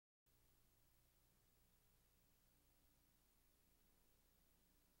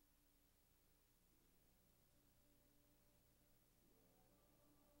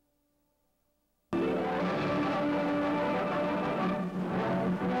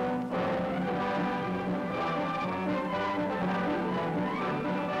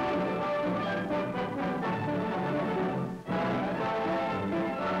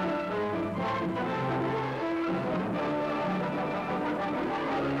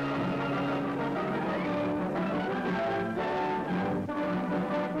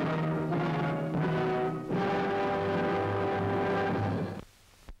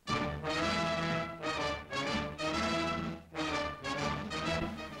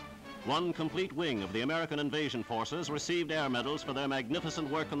One complete wing of the American invasion forces received air medals for their magnificent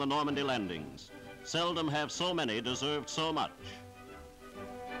work on the Normandy landings. Seldom have so many deserved so much.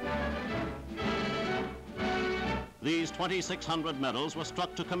 These 2,600 medals were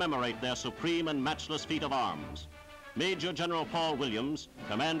struck to commemorate their supreme and matchless feat of arms. Major General Paul Williams,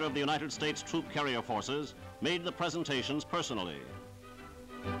 commander of the United States Troop Carrier Forces, made the presentations personally.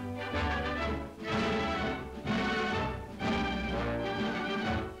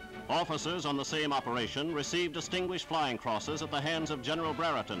 Officers on the same operation received distinguished flying crosses at the hands of General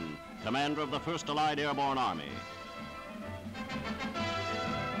Brereton, commander of the 1st Allied Airborne Army.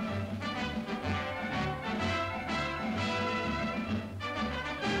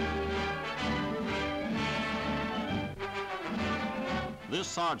 This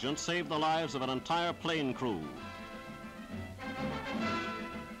sergeant saved the lives of an entire plane crew.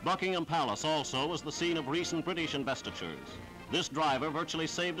 Buckingham Palace also was the scene of recent British investitures. This driver virtually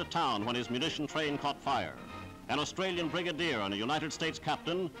saved a town when his munition train caught fire. An Australian brigadier and a United States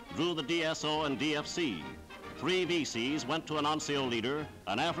captain drew the DSO and DFC. 3 VCs went to an NCO leader,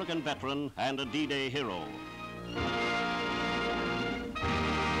 an African veteran, and a D-Day hero.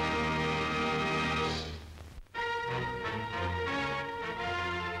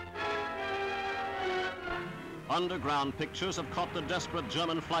 Underground pictures have caught the desperate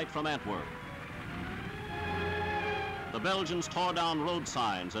German flight from Antwerp. The Belgians tore down road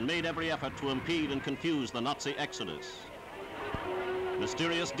signs and made every effort to impede and confuse the Nazi exodus.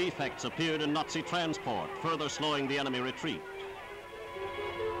 Mysterious defects appeared in Nazi transport, further slowing the enemy retreat.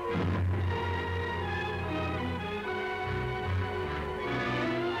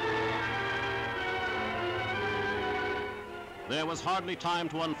 There was hardly time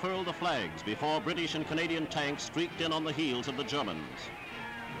to unfurl the flags before British and Canadian tanks streaked in on the heels of the Germans.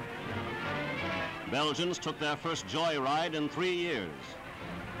 Belgians took their first joyride in 3 years.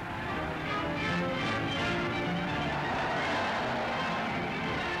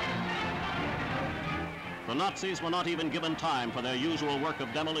 The Nazis were not even given time for their usual work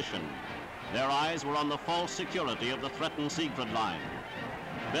of demolition. Their eyes were on the false security of the threatened Siegfried Line.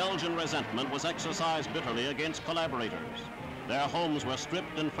 Belgian resentment was exercised bitterly against collaborators. Their homes were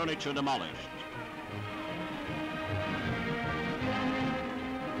stripped and furniture demolished.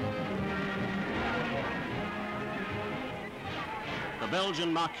 The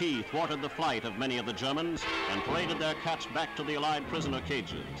Belgian Marquis thwarted the flight of many of the Germans and paraded their catch back to the Allied prisoner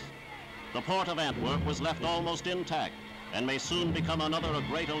cages. The port of Antwerp was left almost intact and may soon become another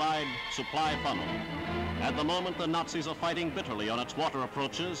great Allied supply funnel. At the moment, the Nazis are fighting bitterly on its water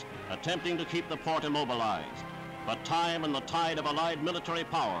approaches, attempting to keep the port immobilized. But time and the tide of Allied military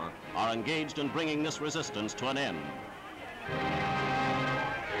power are engaged in bringing this resistance to an end.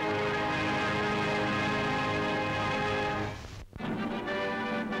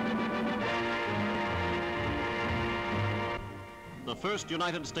 The first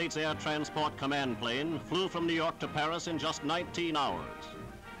United States Air Transport Command plane flew from New York to Paris in just 19 hours.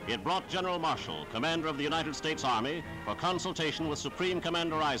 It brought General Marshall, commander of the United States Army, for consultation with Supreme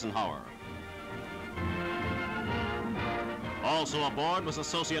Commander Eisenhower. Also aboard was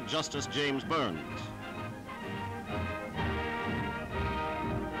Associate Justice James Byrnes.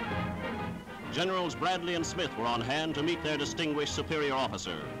 Generals Bradley and Smith were on hand to meet their distinguished superior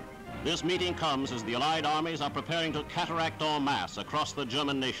officer. This meeting comes as the Allied armies are preparing to cataract en masse across the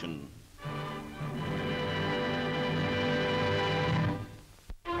German nation.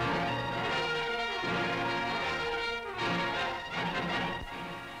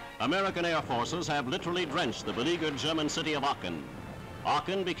 American air forces have literally drenched the beleaguered German city of Aachen.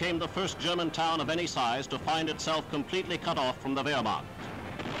 Aachen became the first German town of any size to find itself completely cut off from the Wehrmacht.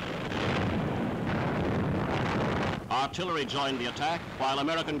 Artillery joined the attack, while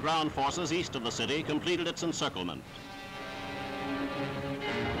American ground forces east of the city completed its encirclement.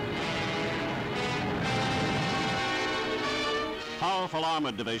 Powerful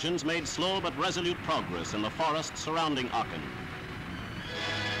armored divisions made slow but resolute progress in the forests surrounding Aachen.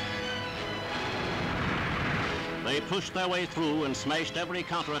 They pushed their way through and smashed every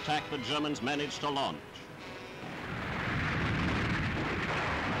counterattack the Germans managed to launch.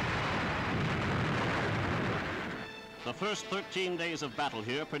 The first 13 days of battle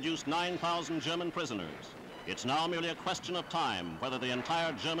here produced 9,000 German prisoners. It's now merely a question of time whether the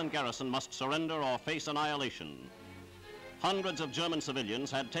entire German garrison must surrender or face annihilation. Hundreds of German civilians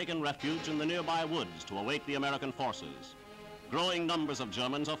had taken refuge in the nearby woods to await the American forces. Growing numbers of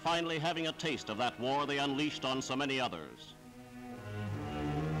Germans are finally having a taste of that war they unleashed on so many others.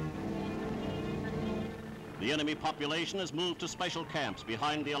 The enemy population has moved to special camps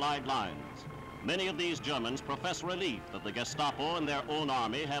behind the Allied lines. Many of these Germans profess relief that the Gestapo and their own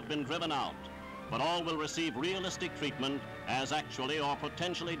army have been driven out, but all will receive realistic treatment as actually or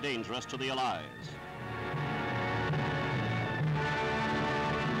potentially dangerous to the Allies.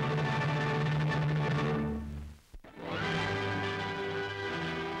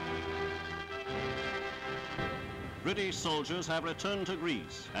 British soldiers have returned to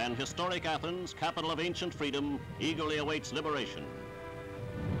Greece, and historic Athens, capital of ancient freedom, eagerly awaits liberation.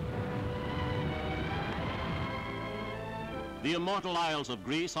 The immortal isles of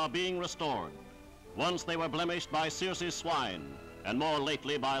Greece are being restored. Once they were blemished by Circe's swine, and more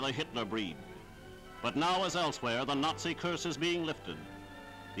lately by the Hitler breed. But now, as elsewhere, the Nazi curse is being lifted.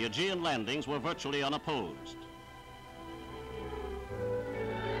 The Aegean landings were virtually unopposed.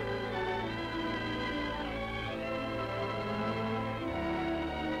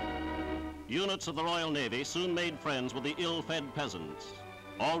 Units of the Royal Navy soon made friends with the ill-fed peasants.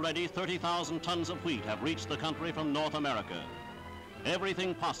 Already 30,000 tons of wheat have reached the country from North America.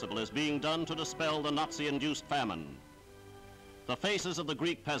 Everything possible is being done to dispel the Nazi-induced famine. The faces of the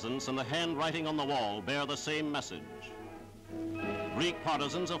Greek peasants and the handwriting on the wall bear the same message. Greek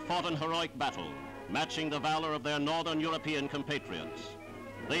partisans have fought an heroic battle, matching the valor of their northern European compatriots.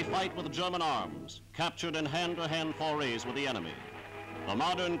 They fight with German arms, captured in hand-to-hand forays with the enemy. The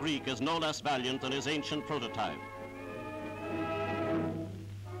modern Greek is no less valiant than his ancient prototype.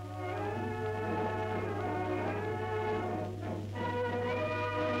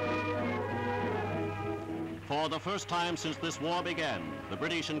 For the first time since this war began, the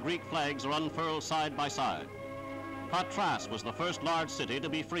British and Greek flags are unfurled side by side. Patras was the first large city to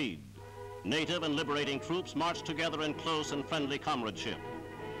be freed. Native and liberating troops marched together in close and friendly comradeship.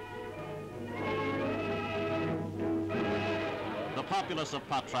 The populace of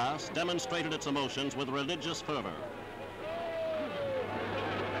Patras demonstrated its emotions with religious fervor.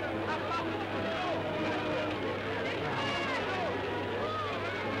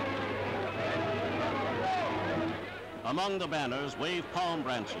 Among the banners wave palm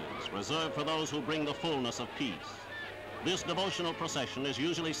branches, reserved for those who bring the fullness of peace. This devotional procession is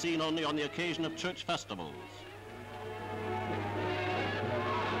usually seen only on the occasion of church festivals.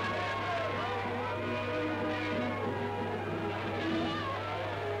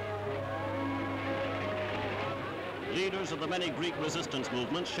 Leaders of the many Greek resistance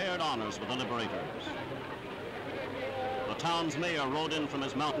movements shared honors with the liberators. The town's mayor rode in from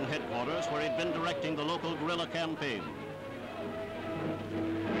his mountain headquarters where he'd been directing the local guerrilla campaign.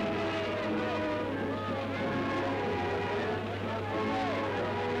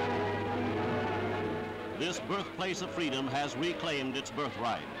 This birthplace of freedom has reclaimed its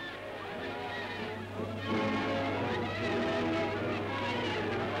birthright.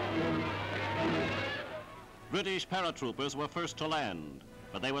 British paratroopers were first to land,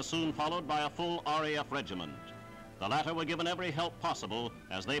 but they were soon followed by a full RAF regiment. The latter were given every help possible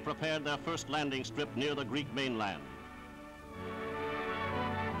as they prepared their first landing strip near the Greek mainland.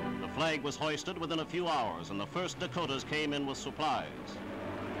 The flag was hoisted within a few hours, and the first Dakotas came in with supplies.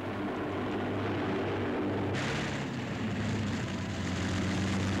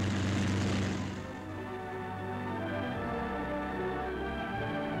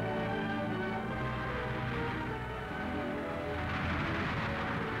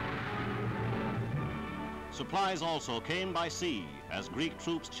 Supplies also came by sea as Greek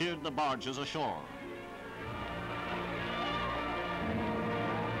troops cheered the barges ashore.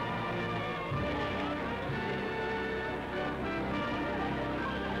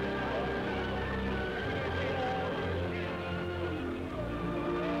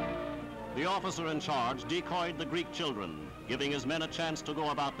 The officer in charge decoyed the Greek children, giving his men a chance to go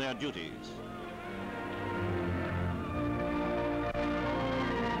about their duties.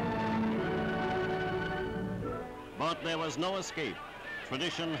 But there was no escape.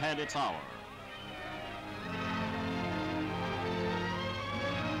 Tradition had its hour.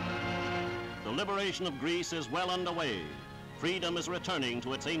 The liberation of Greece is well underway. Freedom is returning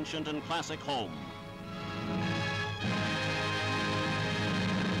to its ancient and classic home.